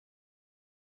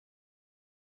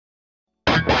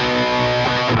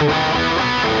So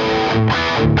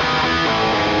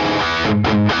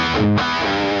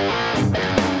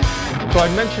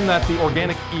I mentioned that the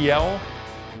Ogonek EL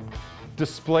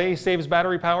display saves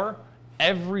battery power.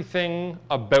 Everything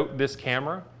about this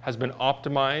camera has been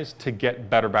optimized to get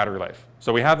better battery life.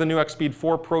 So we have the new X-Speed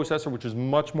 4 processor, which is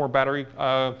much more battery,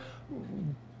 I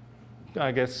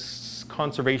guess,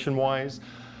 conservation-wise.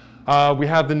 We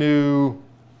have the new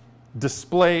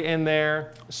display in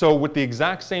there. So with the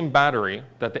exact same battery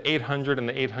that the 800 and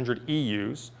the 800E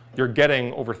use, you're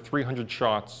getting over 300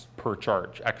 shots per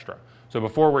charge extra. So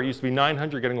before, where it used to be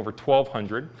 900, you're getting over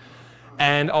 1,200.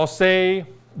 And I'll say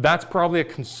that's probably a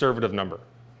conservative number.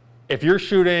 If you're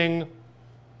shooting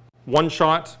one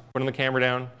shot, putting the camera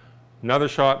down, another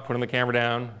shot, putting the camera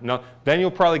down, then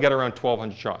you'll probably get around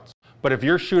 1,200 shots. But if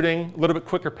you're shooting a little bit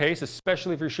quicker pace,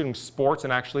 especially if you're shooting sports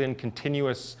and actually in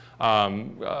continuous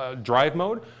drive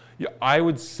mode, I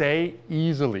would say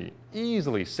easily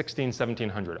 1,600,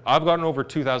 1,700. I've gotten over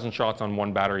 2,000 shots on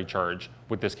one battery charge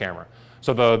with this camera.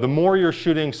 So the more you're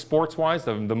shooting sports-wise,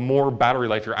 the more battery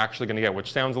life you're actually going to get,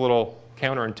 which sounds a little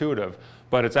counterintuitive,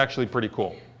 but it's actually pretty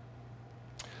cool.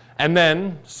 And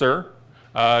then, sir,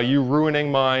 you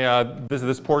ruining my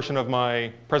this portion of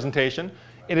my presentation.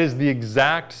 It is the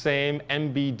exact same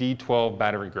MB-D12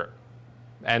 battery grip.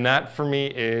 And that, for me,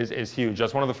 is huge.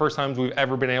 That's one of the first times we've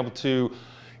ever been able to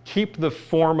keep the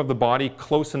form of the body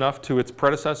close enough to its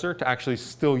predecessor to actually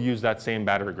still use that same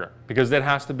battery grip, because it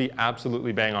has to be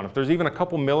absolutely bang on. If there's even a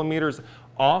couple millimeters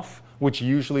off, which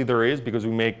usually there is because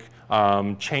we make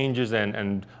changes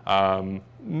and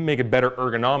make it better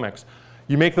ergonomics,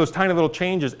 you make those tiny little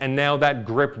changes and now that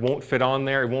grip won't fit on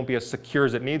there. It won't be as secure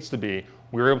as it needs to be.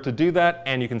 We were able to do that,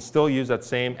 and you can still use that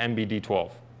same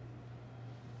MB-D12.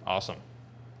 Awesome.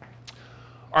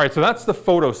 All right, so that's the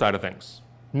photo side of things.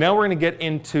 Now we're going to get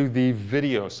into the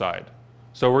video side.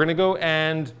 So we're going to go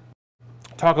and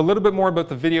talk a little bit more about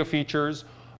the video features,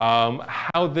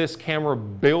 how this camera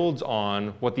builds on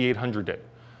what the 800 did.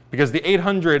 Because the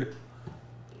 800,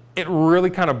 it really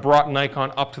kind of brought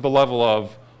Nikon up to the level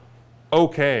of,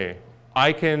 okay,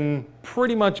 I can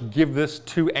pretty much give this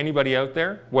to anybody out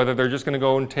there, whether they're just going to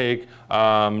go and take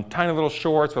tiny little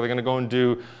shorts, whether they're going to go and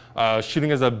do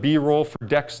shooting as a B-roll for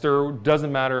Dexter,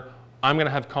 doesn't matter. I'm going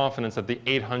to have confidence that the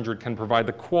 800 can provide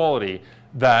the quality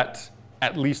that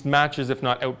at least matches, if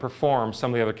not outperforms,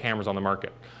 some of the other cameras on the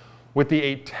market. With the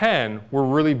 810, we're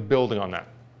really building on that.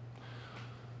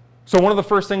 So one of the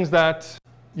first things that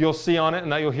you'll see on it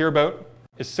and that you'll hear about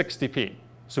is 60p.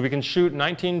 So we can shoot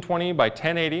 1920 by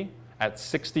 1080 at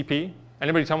 60p.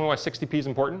 Anybody tell me why 60p is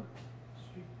important?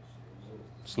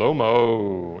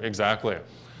 Slow-mo, exactly.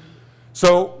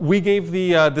 So we gave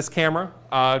this camera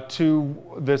to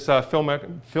this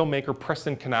filmmaker,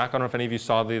 Preston Kanak. I don't know if any of you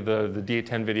saw the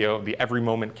D810 video, the Every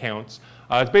Moment Counts.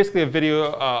 It's basically a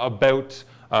video about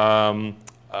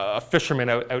a fisherman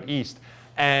out east.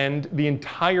 And the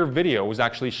entire video was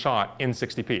actually shot in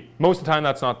 60p. Most of the time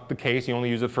that's not the case. You only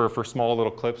use it for small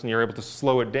little clips and you're able to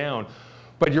slow it down.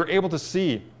 But you're able to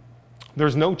see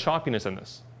there's no choppiness in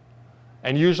this.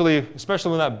 And usually,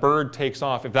 especially when that bird takes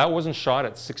off, if that wasn't shot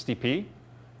at 60p,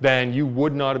 then you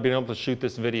would not have been able to shoot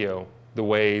this video the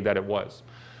way that it was.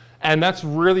 And that's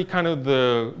really kind of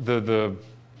the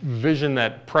vision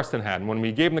that Preston had. And when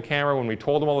we gave him the camera, when we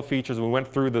told him all the features, we went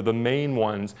through the main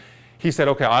ones, he said,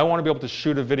 okay, I want to be able to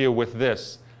shoot a video with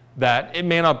this, that it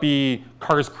may not be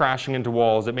cars crashing into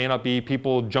walls, it may not be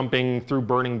people jumping through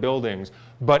burning buildings,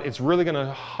 but it's really going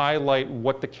to highlight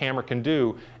what the camera can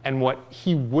do and what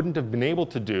he wouldn't have been able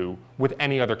to do with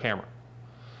any other camera.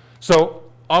 So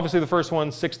obviously the first one,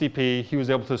 60p, he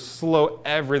was able to slow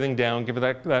everything down, give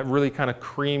it that really kind of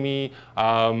creamy,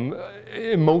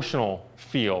 emotional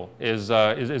feel is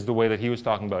the way that he was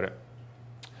talking about it.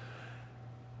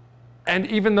 And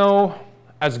even though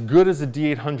as good as the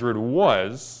D800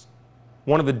 was,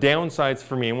 one of the downsides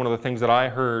for me and one of the things that I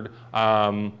heard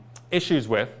issues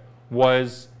with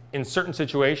was in certain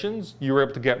situations, you were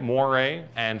able to get moire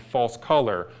and false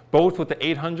color, both with the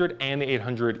 800 and the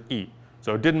 800E.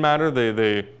 So it didn't matter,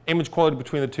 the image quality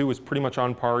between the two was pretty much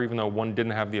on par, even though one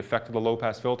didn't have the effect of the low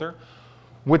pass filter.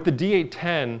 With the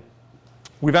D810,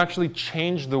 we've actually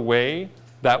changed the way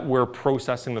that we're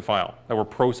processing the file, that we're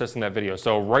processing that video.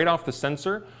 So right off the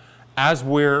sensor, as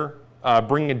we're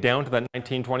bringing it down to that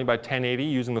 1920 by 1080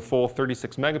 using the full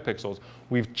 36 megapixels,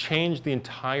 we've changed the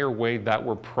entire way that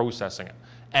we're processing it.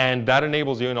 And that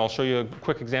enables you, and I'll show you a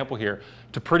quick example here,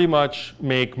 to pretty much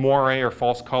make moire or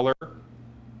false color,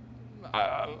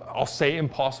 I'll say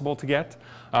impossible to get.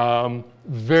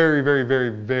 Very, very, very,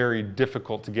 very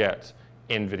difficult to get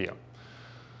in video.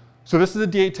 So this is a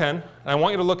D810, and I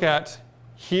want you to look at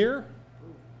here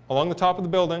along the top of the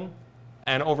building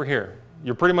and over here.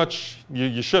 You're pretty much,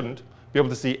 you shouldn't be able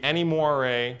to see any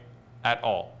moire at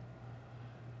all.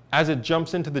 As it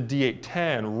jumps into the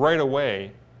D810 right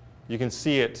away, you can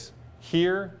see it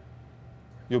here.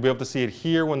 You'll be able to see it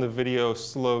here when the video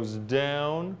slows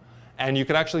down. And you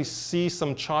can actually see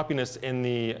some choppiness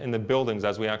in the buildings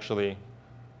as we actually,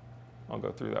 I'll go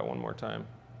through that one more time.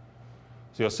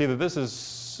 So you'll see that this is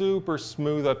super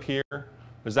smooth up here.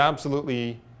 There's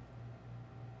absolutely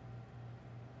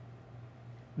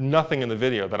nothing in the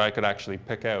video that I could actually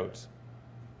pick out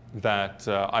that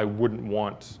I wouldn't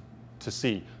want to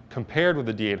see, compared with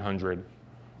the D800,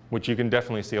 which you can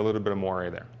definitely see a little bit of moire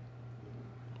there.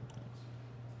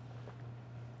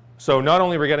 So not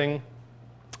only are we getting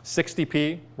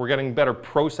 60p, we're getting better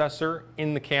processor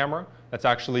in the camera that's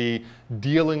actually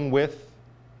dealing with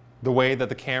the way that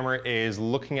the camera is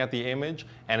looking at the image,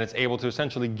 and it's able to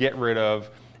essentially get rid of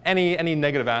any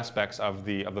negative aspects of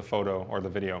the photo or the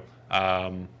video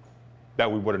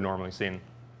that we would have normally seen.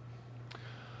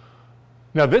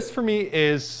 Now this for me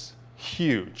is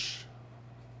huge.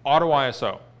 Auto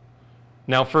ISO.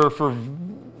 Now for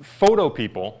photo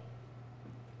people,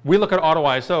 we look at auto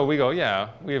ISO, we go, yeah,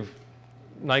 we have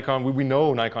Nikon, we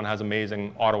know Nikon has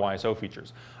amazing auto ISO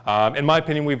features. In my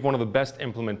opinion, we have one of the best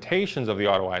implementations of the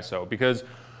auto ISO because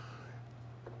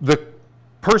the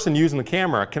person using the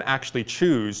camera can actually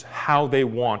choose how they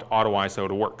want auto ISO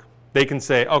to work. They can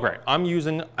say, okay, I'm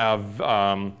using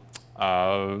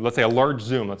let's say a large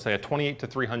zoom, let's say a 28 to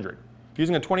 300.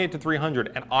 Using a 28 to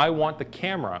 300, and I want the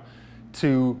camera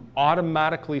to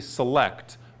automatically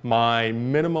select my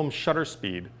minimum shutter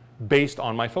speed based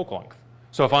on my focal length.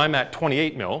 So if I'm at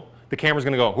 28 mil, the camera's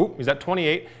going to go, oop, he's at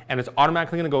 28, and it's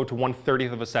automatically going to go to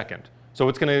 1/30th of a second. So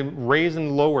it's going to raise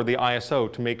and lower the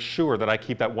ISO to make sure that I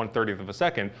keep that 1/30th of a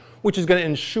second, which is going to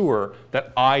ensure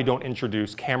that I don't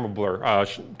introduce camera blur,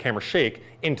 camera shake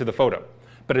into the photo.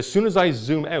 But as soon as I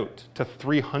zoom out to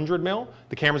 300 mil,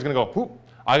 the camera's going to go, oop,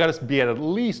 I got to be at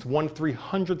least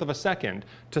 1/300th of a second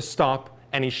to stop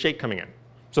any shake coming in.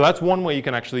 So that's one way you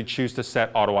can actually choose to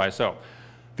set auto ISO.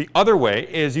 The other way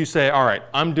is you say, all right,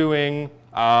 I'm doing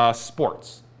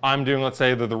sports. I'm doing, let's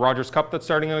say, the Rogers Cup that's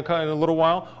starting in a little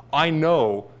while. I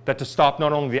know that to stop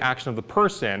not only the action of the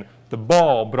person, the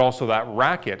ball, but also that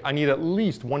racket, I need at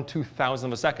least 1/2000th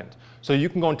of a second. So you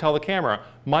can go and tell the camera,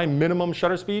 my minimum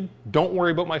shutter speed, don't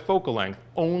worry about my focal length,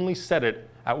 only set it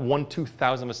at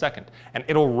 1/2000th of a second. And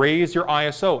it'll raise your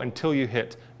ISO until you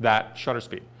hit that shutter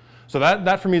speed. So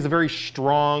that for me is a very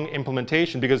strong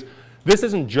implementation because this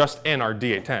isn't just in our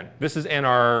D810. This is in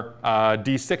our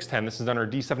D610. This is in our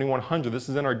D7100. This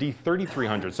is in our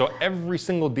D3300. So every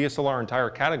single DSLR entire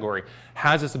category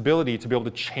has this ability to be able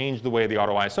to change the way the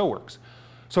auto ISO works.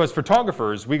 So as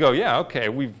photographers, we go, yeah, okay,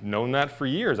 we've known that for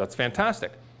years. That's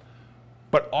fantastic.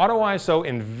 But auto ISO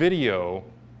in video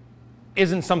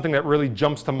isn't something that really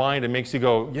jumps to mind and makes you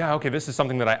go, yeah, okay, this is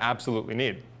something that I absolutely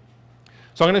need.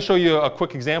 So I'm going to show you a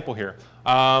quick example here.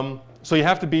 So you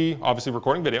have to be, obviously,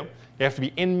 recording video. You have to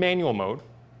be in manual mode,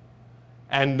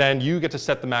 and then you get to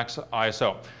set the max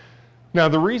ISO. Now,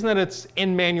 the reason that it's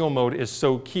in manual mode is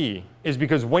so key is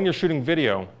because when you're shooting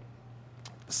video,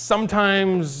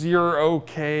 sometimes you're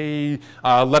okay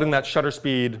letting that shutter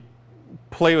speed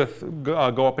play with,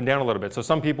 go up and down a little bit. So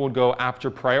some people would go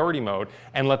aperture priority mode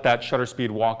and let that shutter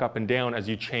speed walk up and down as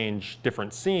you change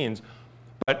different scenes.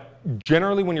 But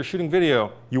generally, when you're shooting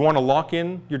video, you want to lock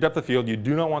in your depth of field. You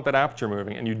do not want that aperture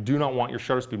moving, and you do not want your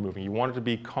shutter speed moving. You want it to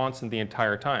be constant the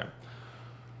entire time.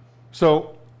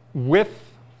 So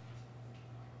with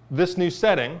this new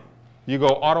setting, you go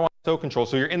auto ISO control.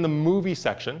 So you're in the movie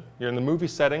section. You're in the movie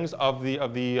settings of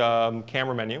the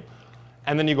camera menu.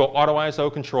 And then you go auto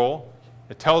ISO control.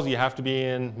 It tells you have to be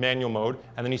in manual mode.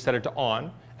 And then you set it to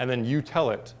on. And then you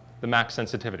tell it the max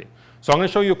sensitivity. So I'm going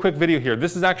to show you a quick video here.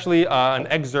 This is actually an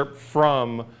excerpt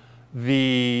from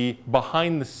the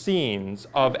behind the scenes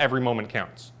of Every Moment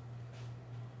Counts.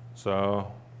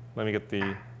 So let me get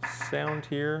the sound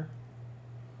here.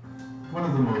 One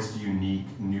of the most unique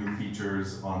new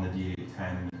features on the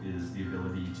D810 is the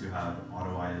ability to have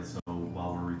auto ISO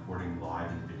while we're recording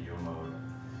live in video mode.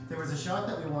 There was a shot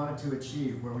that we wanted to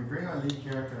achieve where we bring our lead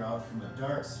character out from a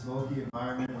dark, smoky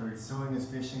environment where he's sewing his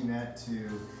fishing net to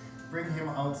bring him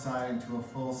outside into a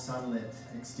full sunlit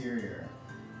exterior.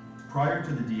 Prior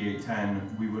to the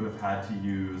D810, we would have had to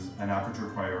use an aperture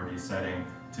priority setting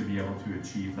to be able to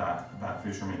achieve that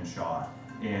fisherman shot.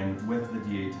 And with the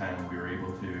D810, we were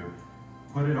able to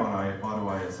put it on auto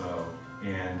ISO,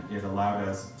 and it allowed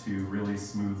us to really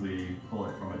smoothly pull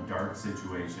it from a dark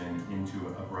situation into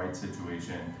a bright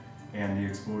situation, and the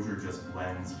exposure just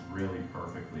blends really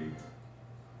perfectly.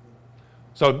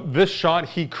 So this shot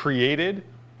he created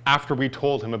after we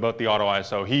told him about the auto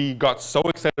ISO. He got so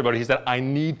excited about it. He said, I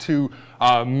need to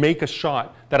make a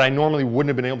shot that I normally wouldn't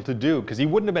have been able to do, because he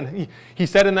wouldn't have been, he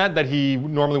said in that he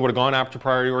normally would have gone aperture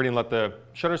priority and let the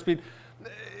shutter speed.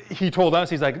 He told us,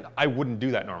 he's like, I wouldn't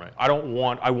do that normally. I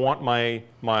want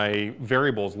my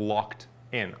variables locked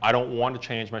in. I don't want to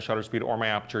change my shutter speed or my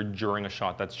aperture during a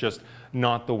shot. That's just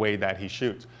not the way that he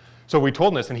shoots. So we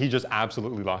told him this, and he just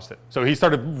absolutely lost it. So he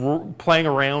started playing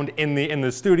around in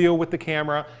the studio with the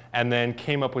camera, and then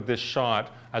came up with this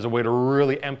shot as a way to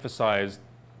really emphasize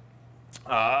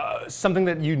something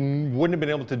that you wouldn't have been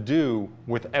able to do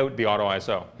without the auto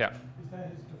ISO. Yeah. Is that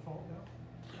his default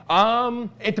now?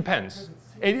 It depends.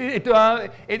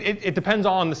 It depends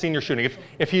on the scene you're shooting.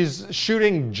 If he's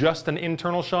shooting just an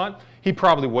internal shot, he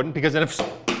probably wouldn't, because then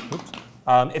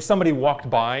if somebody walked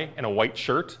by in a white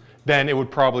shirt, then it would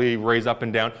probably raise up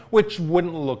and down, which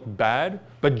wouldn't look bad.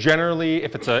 But generally,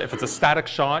 if it's a static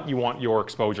shot, you want your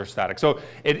exposure static. So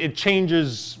it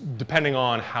changes depending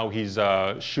on how he's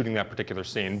shooting that particular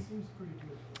scene. Seems pretty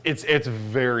good. It's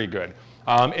very good.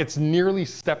 It's nearly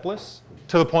stepless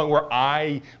to the point where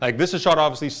this is shot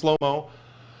obviously slow-mo,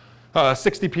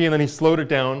 60p, and then he slowed it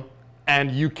down, and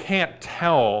you can't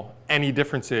tell any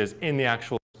differences in the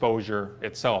actual exposure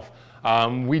itself.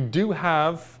 We do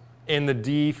have in the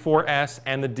D4S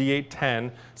and the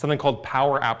D810 something called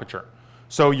power aperture.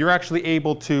 So you're actually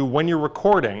able to, when you're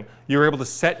recording, you're able to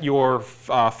set your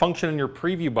function in your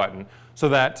preview button so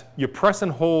that you press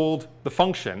and hold the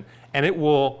function, and it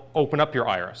will open up your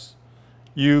iris.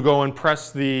 You go and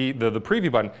press the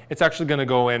preview button, it's actually going to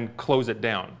go and close it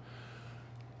down.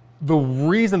 The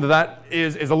reason that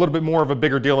is a little bit more of a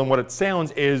bigger deal than what it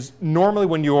sounds is normally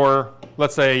when you're,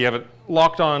 let's say you have it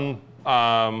locked on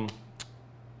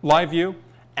live view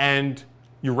and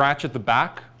you ratchet the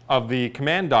back of the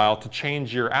command dial to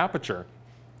change your aperture,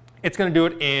 it's going to do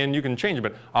it in, you can change it,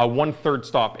 but 1/3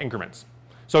 stop increments.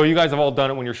 So you guys have all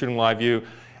done it when you're shooting live view,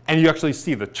 and you actually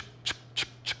see the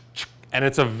and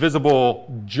it's a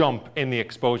visible jump in the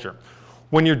exposure.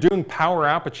 When you're doing power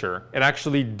aperture, it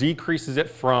actually decreases it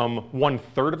from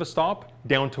 1/3 of a stop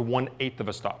down to 1/8 of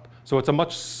a stop. So it's a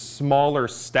much smaller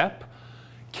step.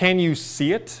 Can you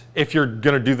see it if you're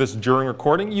going to do this during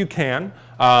recording? You can.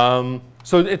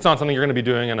 So it's not something you're going to be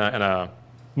doing in a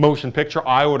motion picture.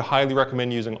 I would highly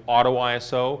recommend using auto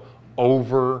ISO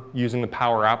over using the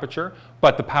power aperture.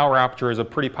 But the power aperture is a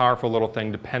pretty powerful little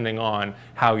thing depending on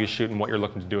how you shoot and what you're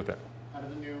looking to do with it. How do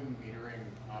the new metering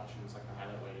options, like the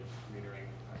highlight weighted metering,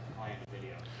 apply in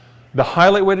video? The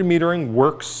highlight weighted metering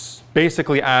works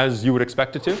basically as you would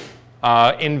expect it to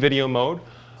in video mode.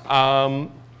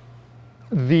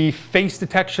 The face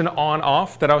detection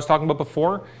on-off that I was talking about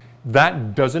before,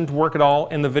 that doesn't work at all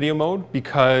in the video mode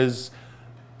because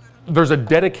there's a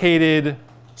dedicated,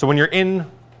 so when you're in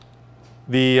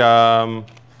the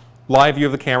live view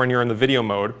of the camera and you're in the video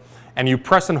mode and you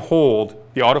press and hold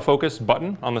the autofocus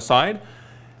button on the side,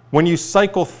 when you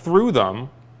cycle through them,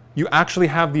 you actually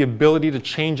have the ability to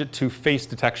change it to face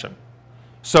detection.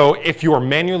 So if you are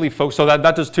manually focused, so that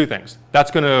does two things.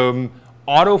 That's going to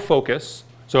autofocus.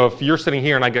 So if you're sitting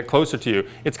here and I get closer to you,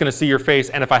 it's going to see your face,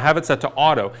 and if I have it set to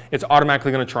auto, it's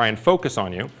automatically going to try and focus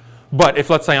on you. But if,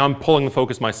 let's say, I'm pulling the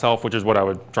focus myself, which is what I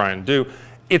would try and do,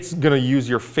 it's going to use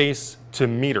your face to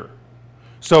meter.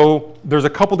 So there's a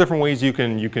couple different ways you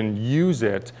can use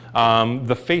it.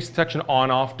 The face detection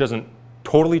on-off doesn't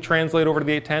totally translate over to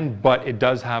the 810, but it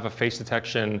does have a face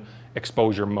detection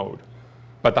exposure mode.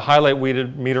 But the highlight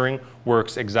weighted metering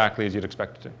works exactly as you'd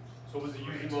expect it to. So was he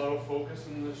using autofocus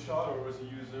in this shot, or was he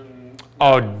using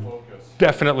focus?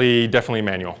 Definitely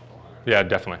manual. Yeah,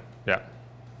 definitely. Yeah.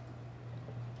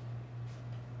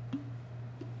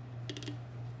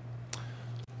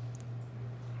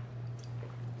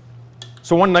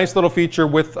 So one nice little feature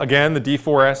with, again, the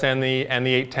D4S and the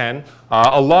 810,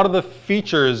 a lot of the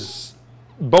features,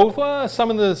 both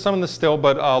some in the still,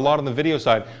 but a lot on the video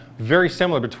side, very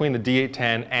similar between the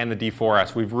D810 and the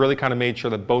D4S. We've really kind of made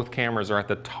sure that both cameras are at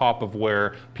the top of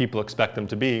where people expect them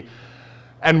to be.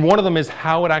 And one of them is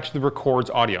how it actually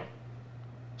records audio.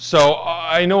 So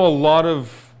I know a lot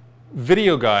of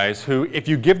video guys who, if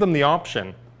you give them the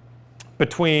option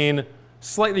between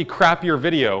slightly crappier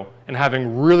video and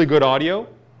having really good audio,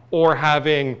 or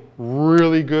having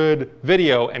really good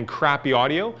video and crappy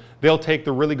audio, they'll take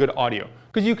the really good audio.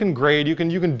 Because you can grade, you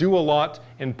can do a lot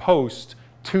in post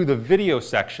to the video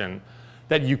section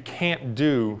that you can't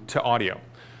do to audio.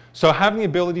 So having the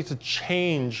ability to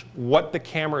change what the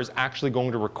camera is actually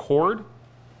going to record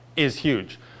is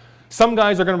huge. Some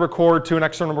guys are going to record to an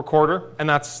external recorder, and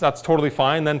that's totally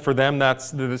fine. Then for them,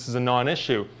 this is a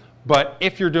non-issue. But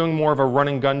if you're doing more of a run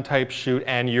and gun type shoot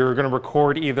and you're going to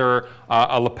record either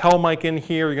a lapel mic in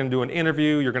here, you're going to do an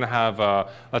interview, you're going to have,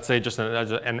 let's say, just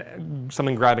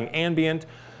something grabbing ambient,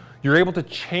 you're able to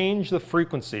change the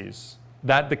frequencies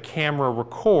that the camera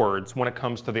records when it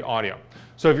comes to the audio.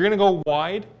 So if you're going to go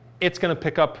wide, it's going to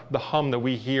pick up the hum that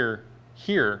we hear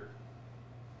here.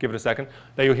 Give it a second.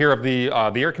 That you'll hear of the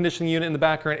air conditioning unit in the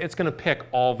background. It's going to pick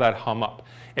all of that hum up.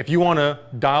 If you want to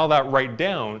dial that right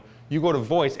down, you go to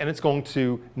voice and it's going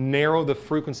to narrow the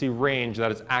frequency range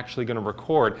that it's actually going to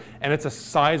record. And it's a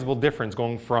sizable difference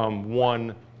going from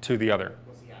one to the other.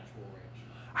 What's the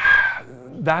actual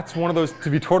range? That's one of those, to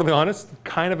be totally honest,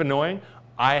 kind of annoying.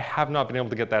 I have not been able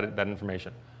to get that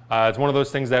information. It's one of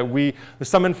those things that there's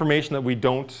some information that we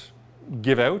don't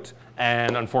give out,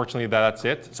 and unfortunately that's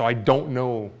it. So I don't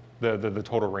know the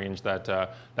total range that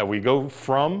we go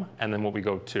from and then what we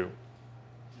go to. Do you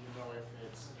know if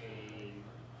it's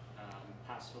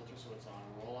a pass filter, so it's on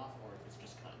roll-off, or if it's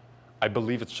just cut? I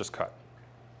believe it's just cut.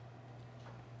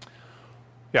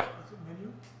 Yeah. Is it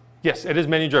menu? Yes, it is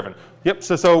menu driven. Yep,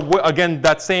 so again,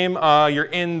 that same,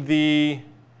 you're in the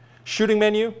shooting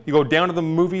menu, you go down to the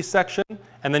movie section,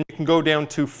 and then you can go down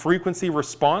to frequency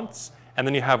response, and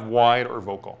then you have wide or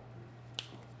vocal.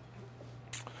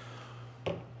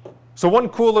 So one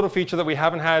cool little feature that we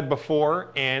haven't had before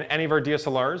in any of our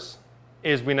DSLRs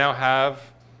is we now have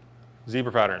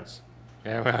zebra patterns.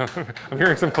 Yeah, I'm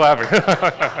hearing some clapping.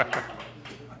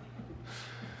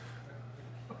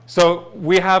 So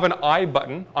we have an I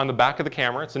button on the back of the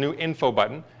camera. It's a new info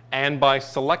button. And by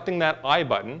selecting that I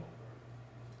button,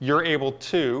 you're able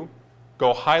to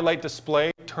go highlight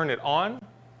display, turn it on,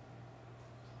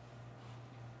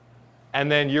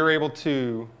 and then you're able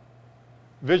to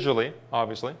visually,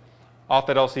 obviously, off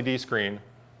that LCD screen,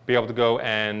 be able to go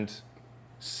and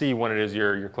see when it is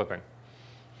you're clipping.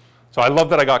 So I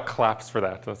love that I got claps for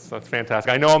that. That's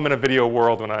fantastic. I know I'm in a video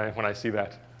world when I see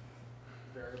that.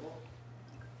 Variable?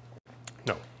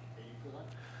 No.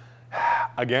 AU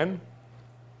Again,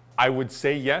 I would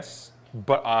say yes,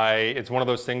 but it's one of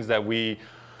those things that we,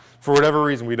 for whatever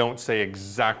reason, we don't say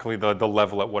exactly the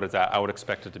level at what it's at. I would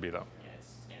expect it to be, though. Yeah, it's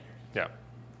standard.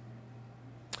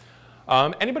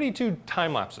 Yeah. Anybody do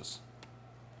time lapses?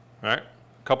 All right,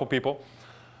 a couple people.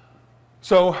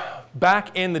 So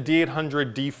back in the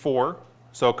D800 D4,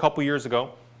 so a couple years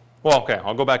ago, well, okay,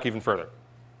 I'll go back even further.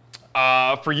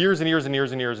 For years and years and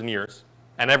years and years and years,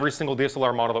 and every single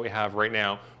DSLR model that we have right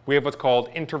now, we have what's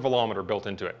called intervalometer built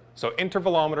into it. So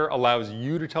intervalometer allows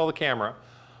you to tell the camera,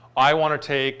 I want to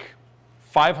take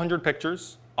 500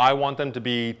 pictures, I want them to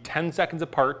be 10 seconds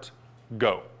apart,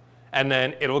 go. And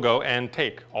then it'll go and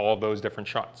take all of those different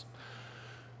shots.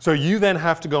 So you then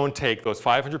have to go and take those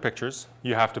 500 pictures,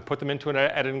 you have to put them into an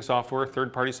editing software,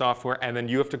 third-party software, and then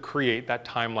you have to create that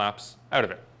time lapse out of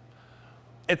it.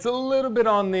 It's a little bit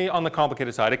on the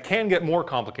complicated side. It can get more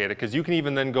complicated because you can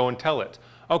even then go and tell it,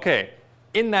 okay,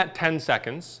 in that 10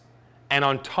 seconds, and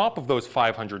on top of those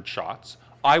 500 shots,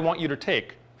 I want you to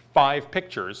take 5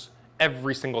 pictures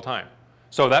every single time.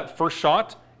 So that first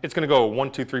shot, it's going to go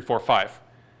 1, 2, 3, 4, 5.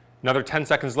 Another 10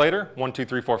 seconds later, 1, 2,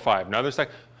 3, 4, 5. Another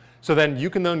second. So then you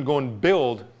can then go and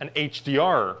build an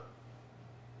HDR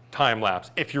time lapse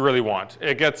if you really want.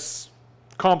 It gets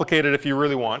complicated if you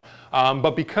really want.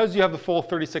 But because you have the full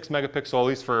 36 megapixel, at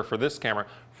least for this camera,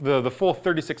 the full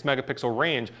 36 megapixel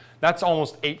range, that's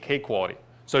almost 8K quality.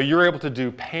 So you're able to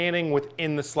do panning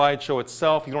within the slideshow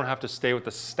itself. You don't have to stay with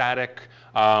the static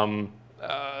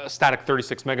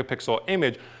 36 megapixel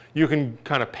image. You can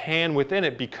kind of pan within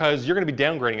it because you're going to be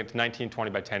downgrading it to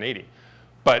 1920 by 1080.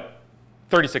 But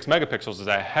 36 megapixels is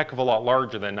a heck of a lot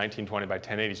larger than 1920 by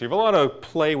 1080. So you have a lot of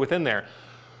play within there.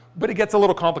 But it gets a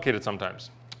little complicated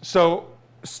sometimes. So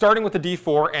starting with the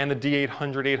D4 and the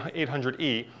D800,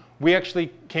 800E, we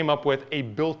actually came up with a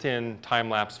built-in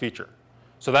time-lapse feature.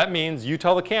 So that means you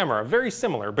tell the camera, very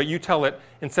similar, but you tell it,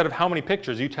 instead of how many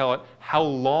pictures, you tell it how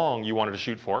long you wanted to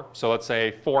shoot for. So let's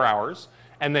say 4 hours,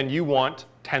 and then you want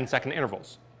 10-second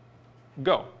intervals.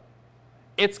 Go.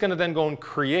 It's going to then go and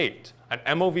create an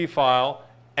MOV file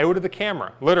out of the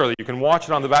camera. Literally, you can watch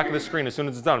it on the back of the screen as soon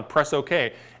as it's done, press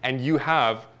OK, and you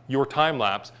have your time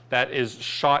lapse that is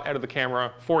shot out of the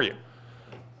camera for you.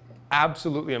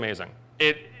 Absolutely amazing.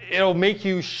 It'll make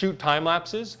you shoot time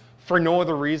lapses for no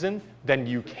other reason than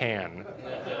you can.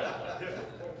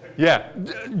 Yeah,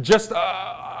 just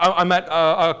I'm at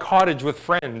a cottage with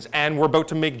friends and we're about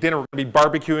to make dinner. We're going to be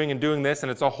barbecuing and doing this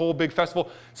and it's a whole big festival.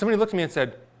 Somebody looked at me and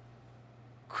said,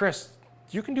 Chris,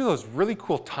 you can do those really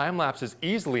cool time lapses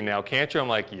easily now, can't you? I'm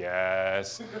like,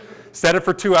 yes. Set it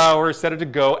for 2 hours, set it to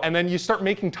go, and then you start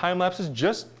making time lapses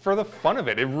just for the fun of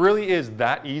it. It really is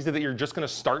that easy that you're just gonna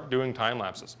start doing time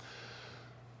lapses.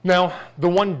 Now, the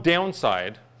one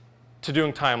downside to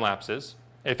doing time lapses,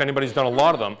 if anybody's done a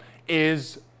lot of them,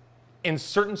 is in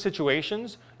certain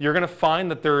situations, you're gonna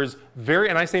find that there's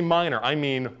and I say minor, I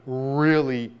mean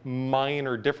really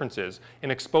minor differences in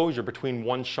exposure between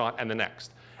one shot and the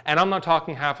next. And I'm not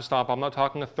talking half a stop, I'm not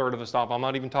talking a third of a stop, I'm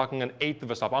not even talking an eighth of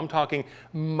a stop. I'm talking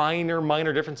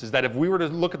minor differences that if we were to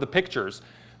look at the pictures,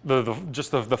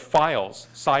 just the files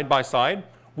side by side,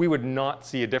 we would not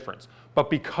see a difference.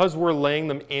 But because we're laying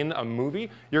them in a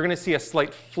movie, you're gonna see a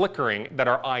slight flickering that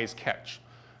our eyes catch.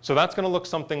 So that's gonna look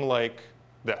something like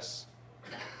this.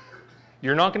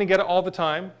 You're not gonna get it all the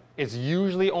time. It's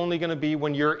usually only gonna be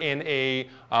when you're in a,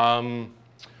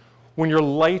 when your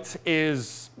light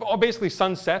is basically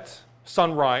sunset,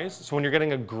 sunrise, so when you're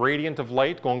getting a gradient of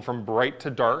light going from bright to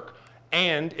dark,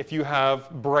 and if you have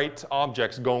bright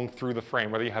objects going through the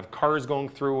frame, whether you have cars going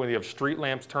through, whether you have street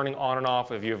lamps turning on and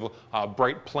off, if you have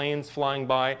bright planes flying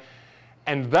by,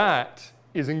 and that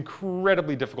is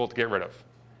incredibly difficult to get rid of.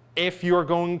 If you're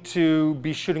going to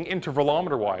be shooting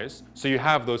intervalometer-wise, so you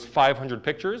have those 500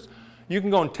 pictures, you can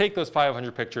go and take those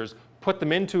 500 pictures, put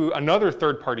them into another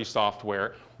third-party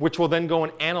software, which will then go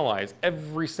and analyze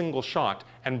every single shot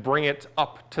and bring it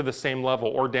up to the same level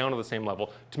or down to the same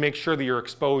level to make sure that your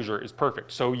exposure is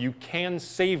perfect. So you can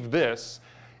save this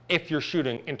if you're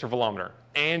shooting intervalometer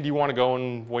and you want to go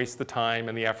and waste the time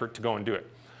and the effort to go and do it.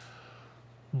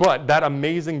 But that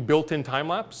amazing built-in time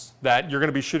lapse that you're going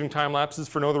to be shooting time lapses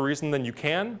for no other reason than you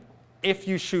can, if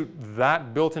you shoot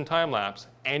that built-in time lapse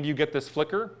and you get this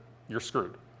flicker, you're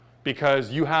screwed.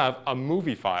 Because you have a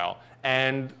movie file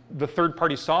and the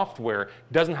third-party software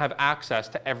doesn't have access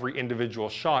to every individual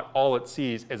shot. All it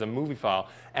sees is a movie file,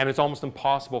 and it's almost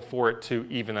impossible for it to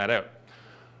even that out.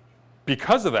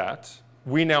 Because of that,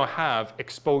 we now have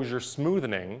exposure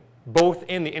smoothing both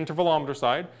in the intervalometer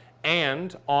side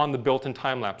and on the built-in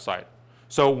time-lapse side.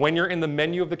 So when you're in the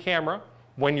menu of the camera,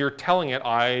 when you're telling it,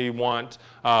 I want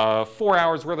 4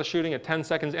 hours worth of shooting at 10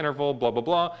 seconds interval, blah, blah,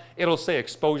 blah, it'll say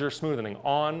exposure smoothing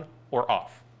on or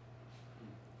off.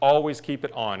 Always keep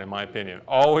it on, in my opinion.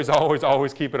 Always, always,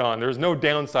 always keep it on. There's no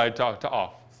downside to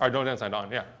off, or no downside to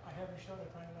on, yeah. I haven't shot a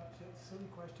time lapse yet. Silly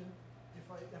question. If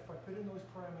I put in those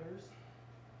parameters,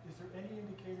 is there any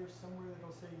indicator somewhere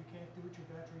that'll say you can't do it, your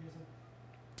battery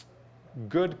isn't?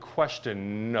 Good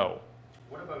question, no.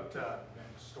 What about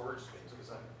storage space?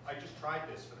 Because I just tried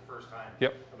this for the first time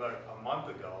about a month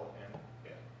ago, and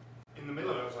in the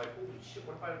middle of it, I was like, holy shit,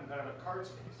 what if I didn't have enough card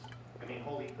space? I mean,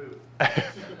 holy poop.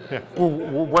 Yeah.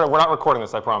 We're not recording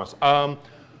this, I promise.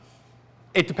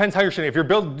 It depends how you're shooting. If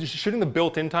you're shooting the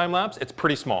built-in time lapse, it's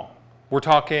pretty small. We're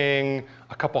talking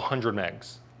a couple hundred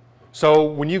megs. So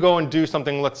when you go and do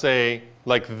something, let's say,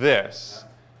 like this,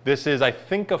 this is, I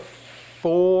think, a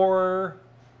 3-4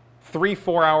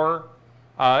 hour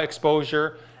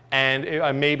exposure, and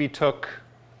I maybe took,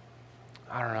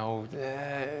 I don't know,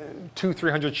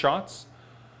 200-300 shots.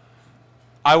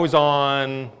 I was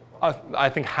on, I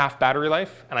think, half battery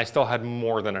life, and I still had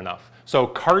more than enough. So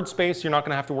card space, you're not going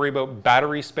to have to worry about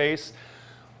battery space.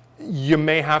 You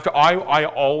may have to, I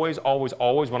always,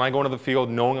 when I go into the field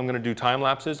knowing I'm going to do time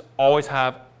lapses, always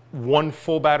have one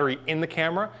full battery in the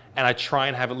camera, and I try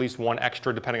and have at least one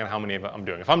extra depending on how many of it I'm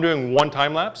doing. If I'm doing one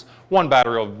time lapse, one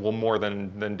battery will more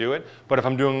than do it. But if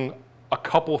I'm doing a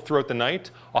couple throughout the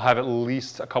night, I'll have at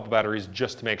least a couple batteries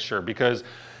just to make sure, because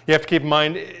you have to keep in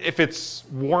mind, if it's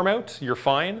warm out, you're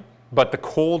fine, but the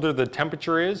colder the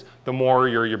temperature is, the more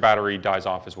your battery dies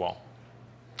off as well.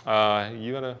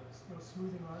 You gotta? No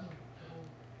smoothing on?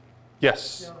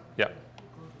 Yes, yeah.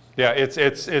 Yeah,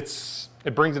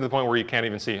 it brings it to the point where you can't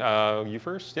even see. You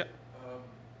first, yeah.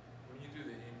 When you do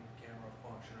the in-camera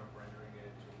function of rendering it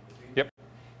into a movie, Yep.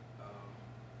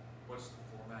 What's the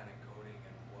format encoding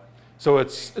and what? So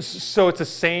it's the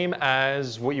same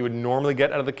as what you would normally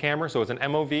get out of the camera. So it's an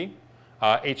MOV,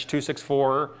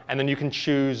 H.264, and then you can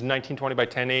choose 1920 by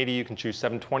 1080, you can choose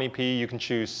 720p, you can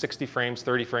choose 60 frames,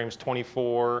 30 frames,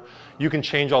 24. You can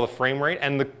change all the frame rate.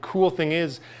 And the cool thing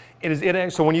is,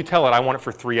 so when you tell it, I want it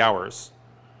for 3 hours,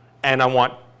 and I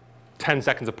want 10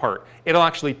 seconds apart, it'll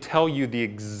actually tell you the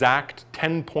exact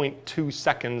 10.2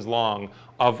 seconds long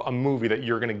of a movie that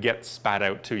you're going to get spat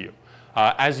out to you.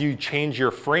 As you change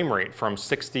your frame rate from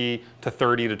 60 to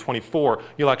 30 to 24,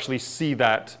 you'll actually see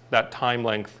that time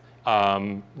length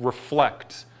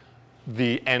reflect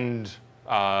the end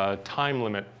time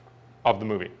limit of the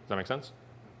movie. Does that make sense?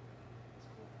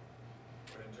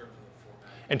 But in terms of the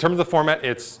format, In terms of the format,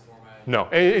 it's format No,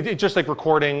 it's just like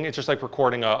recording. It's just like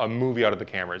recording a movie out of the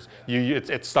cameras.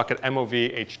 It's stuck at MOV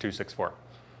H.264.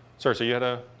 Sorry, so you had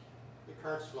a. The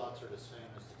card slots are the same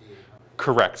as the D800.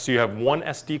 Correct. So you have one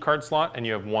SD card slot and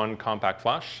you have one compact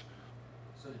flash.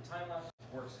 So the time lapse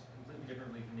works completely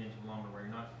differently from the intervalometer, where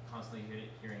you're not constantly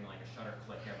hearing like a shutter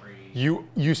click every.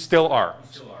 You still are. You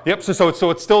still are. Yep. So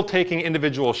it's still taking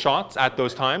individual shots at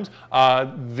those times.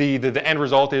 The end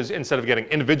result is, instead of getting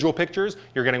individual pictures,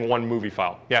 you're getting one movie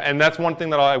file. Yeah. And that's one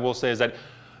thing that I will say is that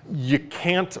you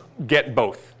can't get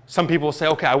both. Some people say,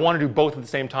 okay, I want to do both at the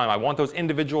same time. I want those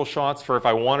individual shots for if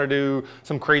I want to do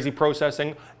some crazy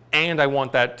processing, and I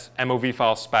want that MOV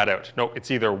file spat out. No,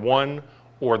 it's either one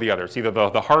or the other. It's either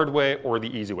the hard way or the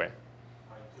easy way.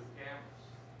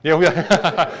 Yeah,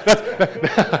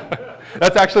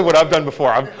 that's actually what I've done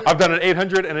before. I've done an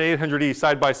 800 and an 800E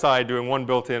side by side, doing one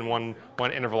built-in, one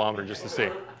intervalometer, just to see.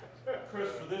 Chris,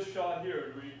 for this shot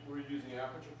here, were you using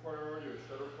aperture priority or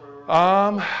shutter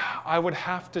priority? I would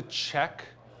have to check.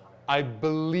 I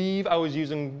believe I was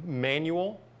using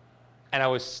manual, and I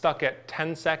was stuck at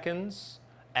 10 seconds,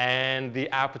 and the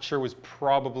aperture was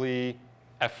probably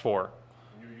f4.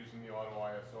 You were using the auto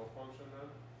ISO function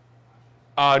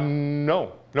then?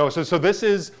 No. So this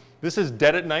is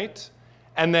dead at night,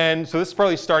 and then so this is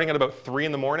probably starting at about 3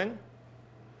 in the morning,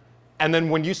 and then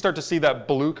when you start to see that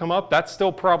blue come up, that's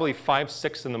still probably 5,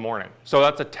 6 in the morning. So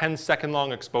that's a 10-second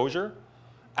long exposure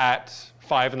at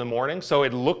 5 in the morning. So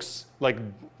it looks like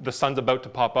the sun's about to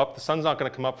pop up. The sun's not going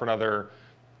to come up for another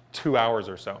 2 hours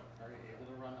or so. Are you able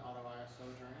to run auto ISO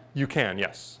during it? You can,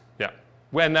 yes. Yeah.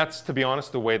 And that's, to be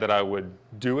honest, the way that I would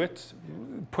do it.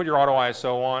 Put your auto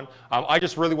ISO on. I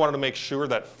just really wanted to make sure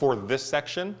that for this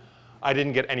section, I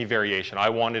didn't get any variation. I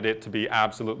wanted it to be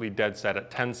absolutely dead set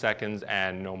at 10 seconds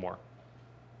and no more.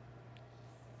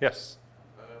 Yes?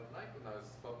 Nikon has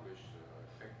published,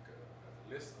 I think,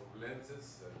 a list of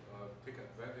lenses that take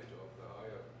advantage of the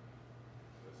higher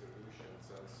resolution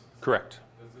sensors. Correct.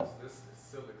 Does this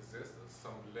still exist? As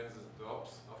some lenses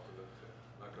drops after that,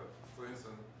 like for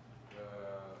instance,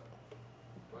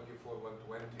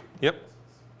 24-120. Yep.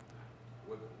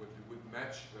 Would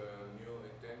match the new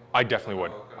 810? I definitely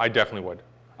would. Okay. I definitely would.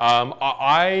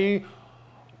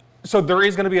 So there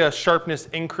is going to be a sharpness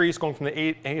increase going from the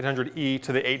 800E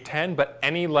to the 810, but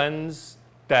any lens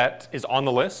that is on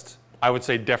the list, I would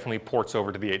say definitely ports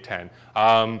over to the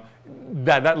 810.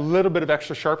 That little bit of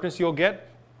extra sharpness you'll get,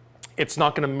 it's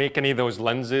not going to make any of those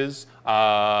lenses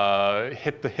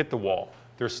hit the wall.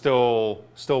 There's still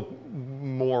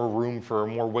more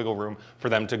wiggle room for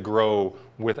them to grow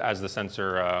with as the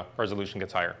sensor resolution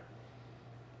gets higher.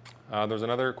 There's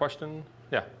another question.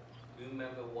 Yeah. Do you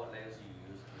remember what lens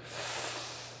you used?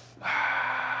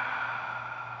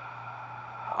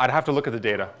 I'd have to look at the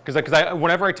data because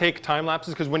whenever I take time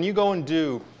lapses, because when you go and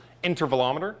do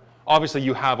intervalometer, obviously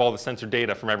you have all the sensor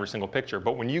data from every single picture,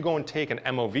 but when you go and take an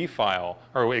MOV file,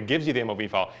 or it gives you the MOV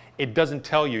file, it doesn't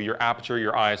tell you your aperture,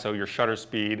 your ISO, your shutter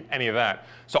speed, any of that.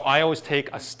 So I always take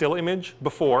a still image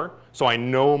before, so I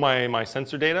know my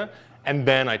sensor data, and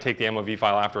then I take the MOV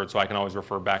file afterwards, so I can always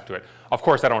refer back to it. Of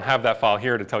course, I don't have that file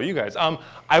here to tell you guys.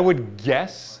 I would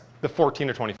guess the 14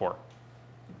 or 24.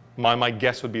 My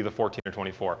guess would be the 14 or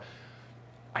 24.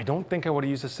 I don't think I would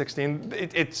have used a 16.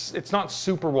 It's not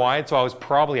super wide, so I was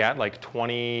probably at like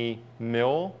 20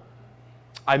 mil.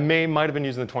 I might have been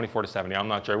using the 24 to 70. I'm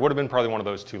not sure. It would have been probably one of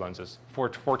those two lenses,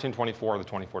 14-24 or the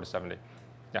 24 to 70.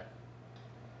 Yeah.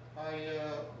 I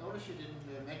noticed you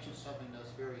didn't mention something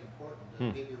that's very important.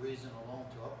 Maybe a reason alone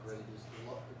to upgrade is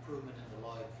the improvement in the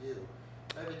live view.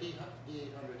 I have a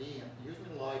D800E, and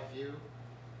using the live view,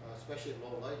 especially at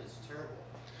low light, is terrible.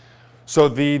 So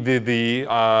the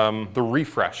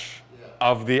refresh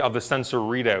of the sensor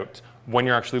readout when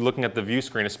you're actually looking at the view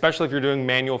screen, especially if you're doing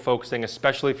manual focusing,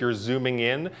 especially if you're zooming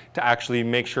in to actually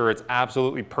make sure it's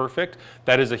absolutely perfect,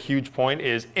 that is a huge point.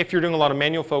 Is if you're doing a lot of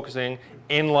manual focusing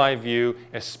in live view,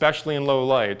 especially in low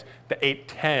light, the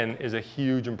 810 is a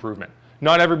huge improvement.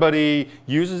 Not everybody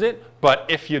uses it, but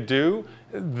if you do,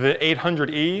 the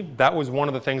 800E, that was one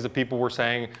of the things that people were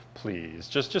saying, please,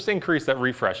 just increase that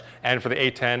refresh. And for the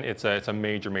 810, it's a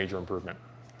major, major improvement.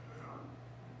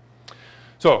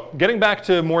 So getting back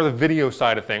to more the video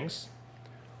side of things,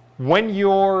 when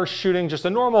you're shooting just a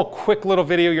normal, quick little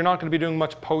video, you're not going to be doing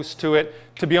much post to it.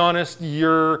 To be honest,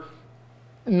 you're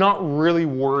not really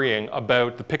worrying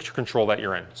about the picture control that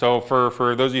you're in. So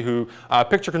for those of you who,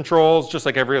 picture controls, just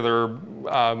like every other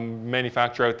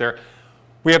manufacturer out there,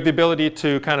 we have the ability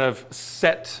to kind of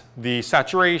set the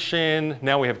saturation.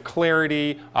 Now we have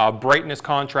clarity, brightness,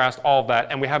 contrast, all of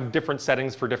that. And we have different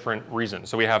settings for different reasons.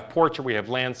 So we have portrait, we have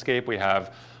landscape, we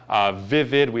have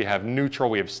vivid, we have neutral,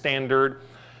 we have standard.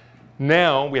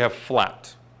 Now we have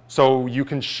flat. So you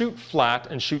can shoot flat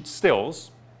and shoot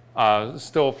stills,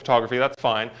 still photography, that's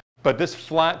fine. But this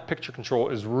flat picture control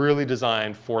is really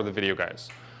designed for the video guys.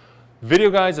 Video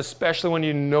guys, especially when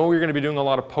you know you're going to be doing a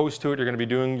lot of post to it, you're going to be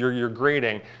doing your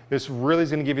grading, this really is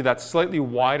going to give you that slightly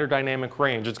wider dynamic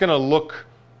range. It's going to look,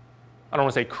 I don't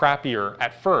want to say crappier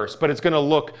at first, but it's going to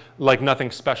look like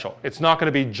nothing special. It's not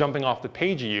going to be jumping off the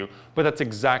page of you, but that's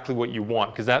exactly what you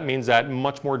want, because that means that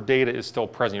much more data is still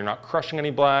present. You're not crushing any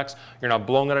blacks, you're not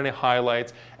blowing out any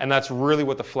highlights, and that's really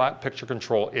what the flat picture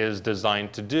control is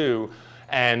designed to do.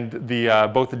 And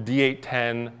both the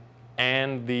D810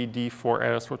 and the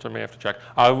D4S, which I may have to check,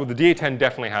 the D810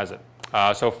 definitely has it.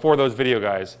 So for those video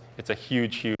guys, it's a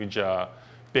huge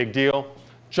big deal.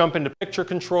 Jump into picture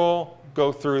control,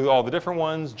 go through all the different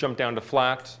ones, jump down to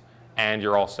flat, and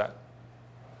you're all set.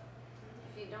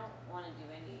 If you don't want to do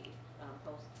any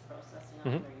post-processing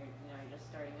on it, or you're just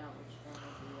starting out, which one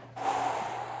would you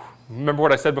recommend? Remember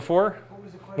what I said before? What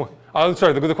was the question?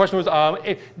 Sorry, the question was,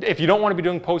 if you don't want to be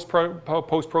doing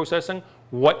post-processing,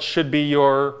 what should be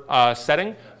your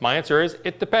setting? My answer is,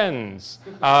 it depends.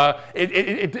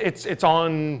 It's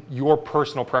on your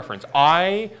personal preference.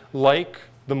 I like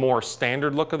the more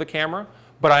standard look of the camera,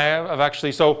 but I've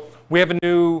actually, so we have a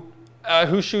new,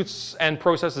 who shoots and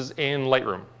processes in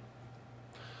Lightroom?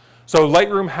 So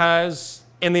Lightroom has,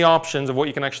 in the options of what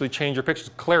you can actually change your pictures,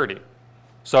 clarity.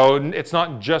 So it's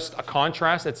not just a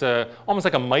contrast, it's almost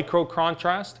like a micro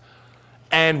contrast.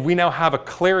 And we now have a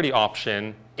clarity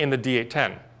option in the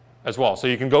D810 as well. So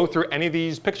you can go through any of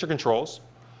these picture controls,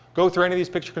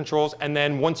 and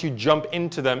then once you jump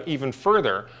into them even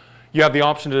further, you have the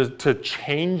option to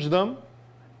change them,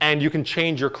 and you can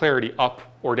change your clarity up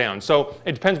or down. So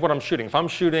it depends what I'm shooting. If I'm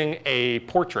shooting a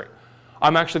portrait,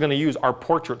 I'm actually going to use our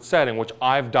portrait setting, which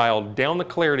I've dialed down the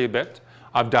clarity a bit,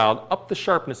 I've dialed up the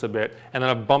sharpness a bit, and then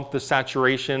I've bumped the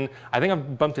saturation. I think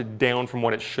I've bumped it down from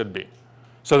what it should be.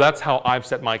 So that's how I've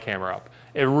set my camera up.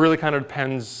 It really kind of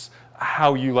depends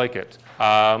how you like it.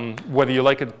 Whether you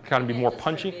like it kind of be more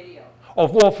punchy. Oh,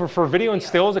 well, for video and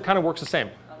stills, it kind of works the same.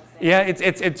 Yeah,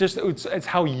 it's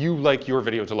how you like your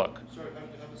video to look. Sorry, how did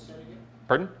you have it set again?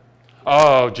 Pardon?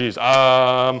 Oh, geez.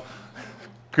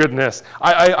 Goodness.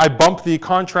 I bumped the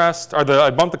contrast, or I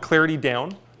bumped the clarity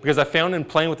down, because I found in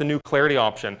playing with the new clarity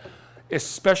option,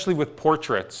 especially with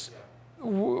portraits,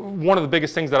 one of the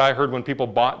biggest things that I heard when people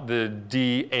bought the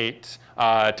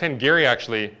D810, Gary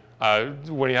actually,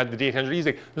 when he had the D800, he's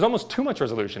like, there's almost too much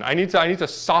resolution. I need to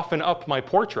soften up my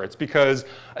portraits because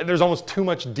there's almost too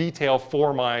much detail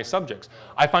for my subjects.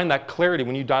 I find that clarity,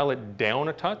 when you dial it down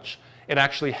a touch, it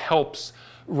actually helps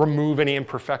remove any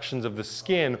imperfections of the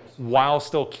skin while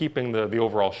still keeping the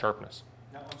overall sharpness.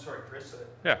 Now, I'm sorry, Chris.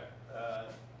 Yeah.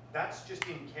 That's just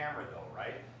in camera though,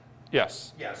 right?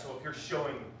 Yes. Yeah, so if you're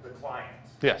showing the client,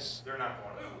 yes, they're not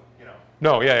going, ooh, you know.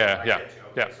 No, yeah.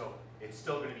 Okay, so it's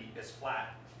still going to be as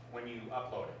flat when you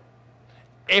upload it.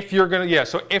 If you're going to,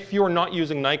 so if you're not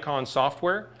using Nikon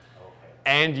software,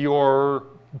 and you're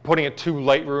putting it to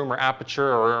Lightroom or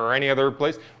Aperture or any other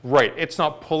place, right, it's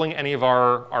not pulling any of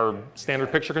our standard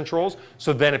picture controls.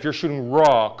 So then if you're shooting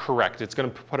RAW, correct, it's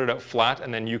going to put it out flat,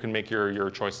 and then you can make your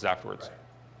choices afterwards. Right.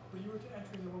 But you were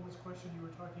answering the woman's question, you were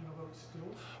talking about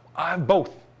stills?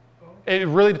 Both. It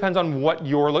really depends on what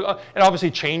you're looking. It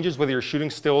obviously changes whether you're shooting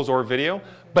stills or video,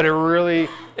 but it really,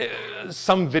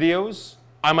 some videos,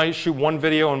 I might shoot one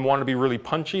video and want it to be really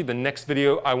punchy. The next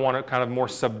video, I want a kind of more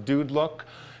subdued look.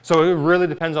 So it really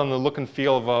depends on the look and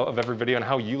feel of every video and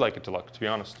how you like it to look, to be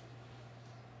honest.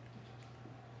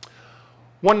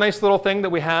 One nice little thing that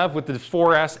we have with the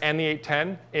 4S and the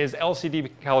 810 is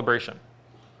LCD calibration.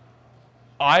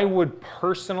 I would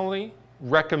personally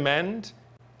recommend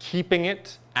keeping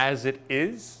it as it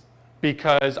is,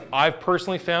 because I've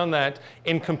personally found that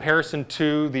in comparison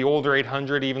to the older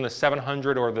 800, even the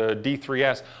 700 or the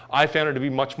D3S, I found it to be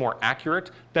much more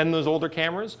accurate than those older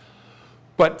cameras.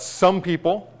 But some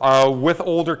people with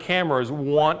older cameras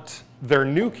want their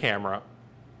new camera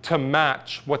to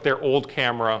match what their old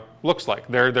camera looks like.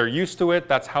 They're used to it,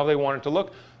 that's how they want it to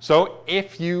look. So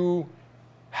if you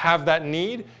have that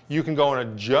need, you can go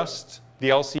and adjust the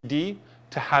LCD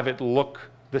to have it look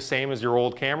the same as your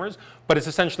old cameras, but it's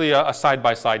essentially a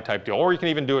side-by-side type deal. Or you can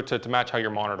even do it to match how your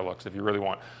monitor looks if you really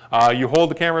want. You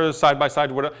hold the camera side by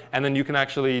side, and then you can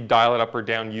actually dial it up or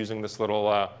down using this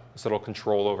little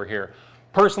control over here.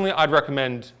 Personally, I'd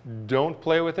recommend don't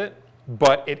play with it,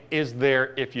 but it is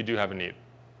there if you do have a need.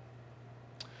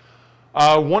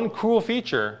 One cool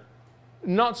feature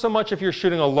Not so much if you're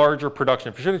shooting a larger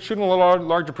production. If you're shooting a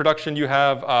larger production, you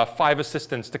have 5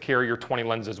 assistants to carry your 20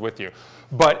 lenses with you.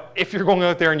 But if you're going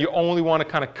out there and you only want to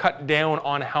kind of cut down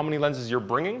on how many lenses you're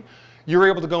bringing, you're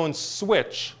able to go and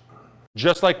switch,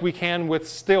 just like we can with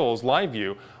stills, live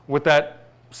view, with that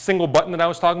single button that I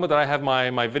was talking about that I have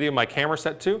my camera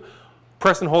set to.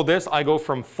 Press and hold this, I go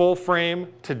from full frame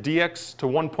to DX to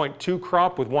 1.2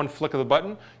 crop with one flick of the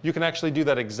button. You can actually do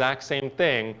that exact same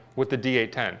thing with the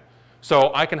D810.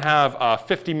 So I can have a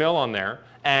 50 mil on there,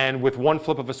 and with one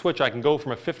flip of a switch, I can go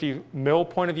from a 50 mil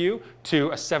point of view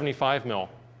to a 75 mil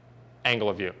angle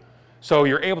of view. So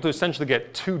you're able to essentially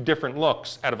get 2 different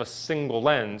looks out of a single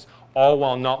lens, all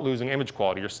while not losing image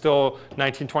quality. You're still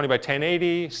 1920 by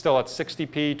 1080, still at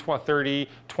 60p, 30,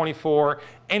 24.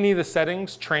 Any of the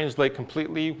settings translate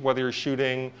completely, whether you're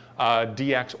shooting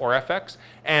DX or FX.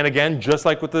 And again, just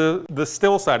like with the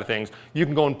still side of things, you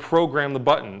can go and program the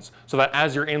buttons so that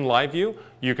as you're in live view,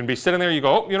 you can be sitting there, you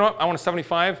go, oh, you know what, I want a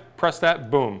 75, press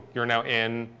that, boom, you're now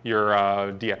in your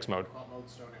DX mode. What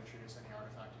modes don't introduce any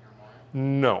artifact in your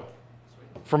mold? No.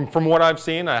 From what I've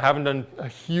seen, I haven't done a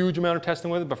huge amount of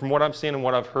testing with it, but from what I've seen and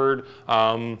what I've heard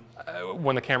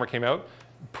when the camera came out,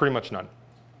 pretty much none.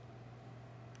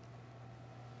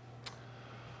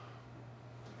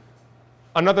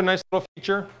 Another nice little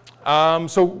feature.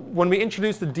 So when we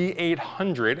introduced the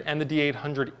D800 and the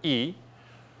D800E,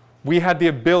 we had the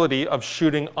ability of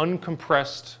shooting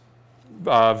uncompressed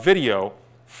video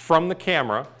from the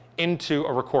camera into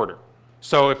a recorder.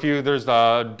 So if there's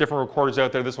different recorders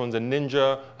out there. This one's a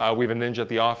Ninja. We have a Ninja at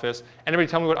the office. Anybody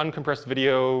tell me what uncompressed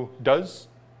video does?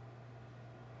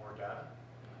 More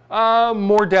data?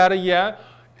 More data, yeah.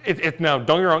 Now,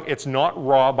 don't get me wrong, it's not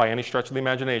raw by any stretch of the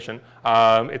imagination.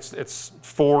 It's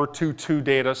 422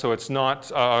 data, so it's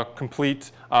not a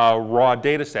complete raw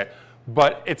data set.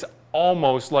 But it's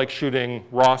almost like shooting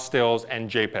raw stills and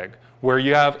JPEG, where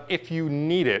you have, if you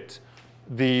need it,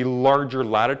 the larger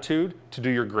latitude to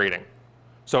do your grading.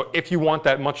 So if you want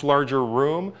that much larger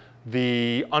room,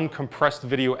 the uncompressed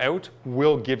video out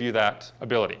will give you that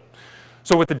ability.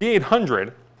 So with the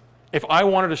D800, if I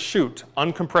wanted to shoot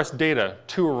uncompressed data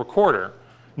to a recorder,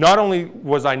 not only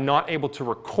was I not able to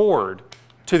record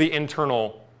to the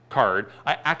internal card,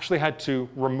 I actually had to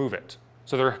remove it.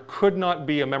 So there could not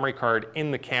be a memory card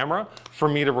in the camera for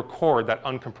me to record that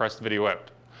uncompressed video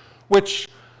out, which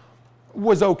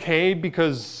was okay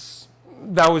because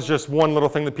that was just one little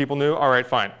thing that people knew. All right,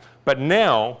 fine. But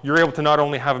now you're able to not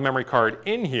only have a memory card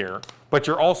in here, but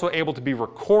you're also able to be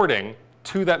recording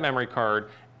to that memory card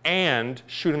and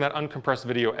shooting that uncompressed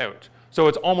video out. So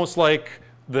it's almost like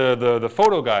the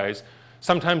photo guys.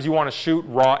 Sometimes you want to shoot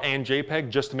RAW and JPEG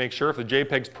just to make sure. If the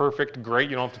JPEG's perfect, great,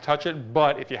 you don't have to touch it.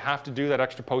 But if you have to do that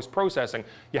extra post-processing,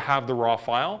 you have the RAW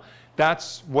file.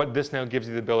 That's what this now gives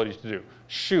you the ability to do.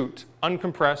 Shoot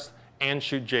uncompressed and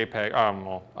shoot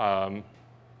JPEG,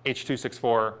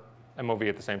 H.264 MOV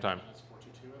at the same time.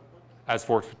 As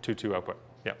 422 output,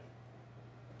 yeah.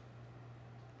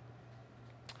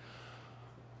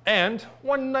 And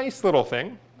one nice little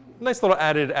thing, nice little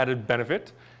added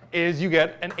benefit, is you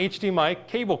get an HDMI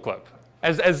cable clip.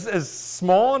 As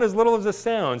small and as little as this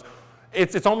sounds,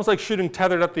 it's almost like shooting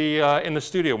tethered at in the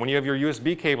studio. When you have your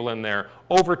USB cable in there,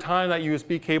 over time that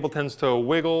USB cable tends to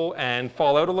wiggle and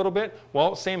fall out a little bit.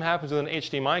 Well, same happens with an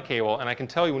HDMI cable, and I can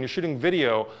tell you when you're shooting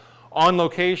video on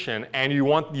location and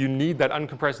you need that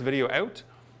uncompressed video out,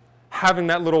 having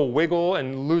that little wiggle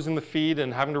and losing the feed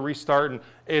and having to restart, and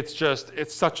it's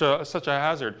such a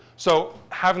hazard. So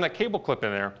having that cable clip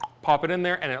in there, pop it in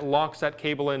there, and it locks that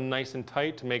cable in nice and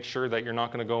tight to make sure that you're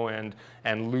not going to go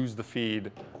and lose the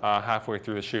feed halfway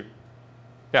through the shoot.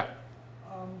 Yeah?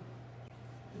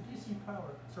 The DC power,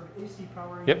 sort of AC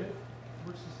power Yep. unit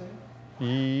works the same?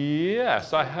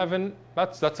 Yes, I haven't,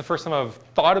 that's the first time I've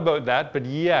thought about that, but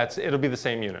yeah, it'll be the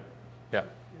same unit. Yeah.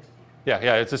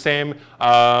 Yeah, it's the same.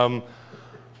 Yeah,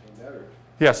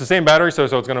 it's the same battery, so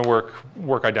it's going to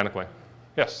work identically.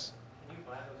 Yes? Can you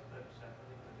buy those clips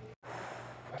separately?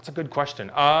 That's a good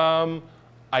question.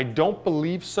 I don't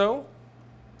believe so.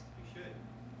 You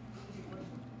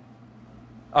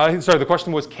should. Sorry, the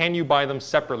question was, can you buy them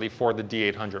separately for the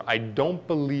D800? I don't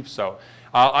believe so.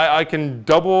 I can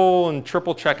double and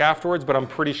triple check afterwards, but I'm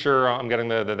pretty sure I'm getting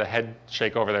the head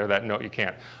shake over there that no, you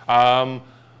can't.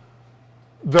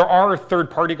 There are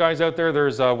third-party guys out there.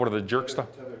 There's, what are the jerk stuff?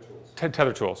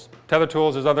 Tether tools. Tether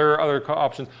tools, there's other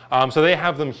options. So they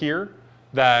have them here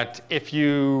that if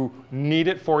you need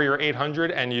it for your 800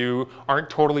 and you aren't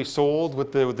totally sold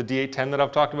with the D810 that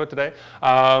I've talked about today,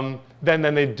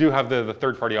 then they do have the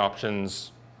third-party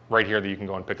options right here that you can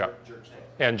go and pick up.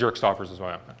 And jerk stoppers as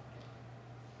well.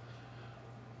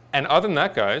 And other than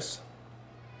that, guys,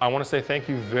 I want to say thank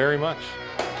you very much.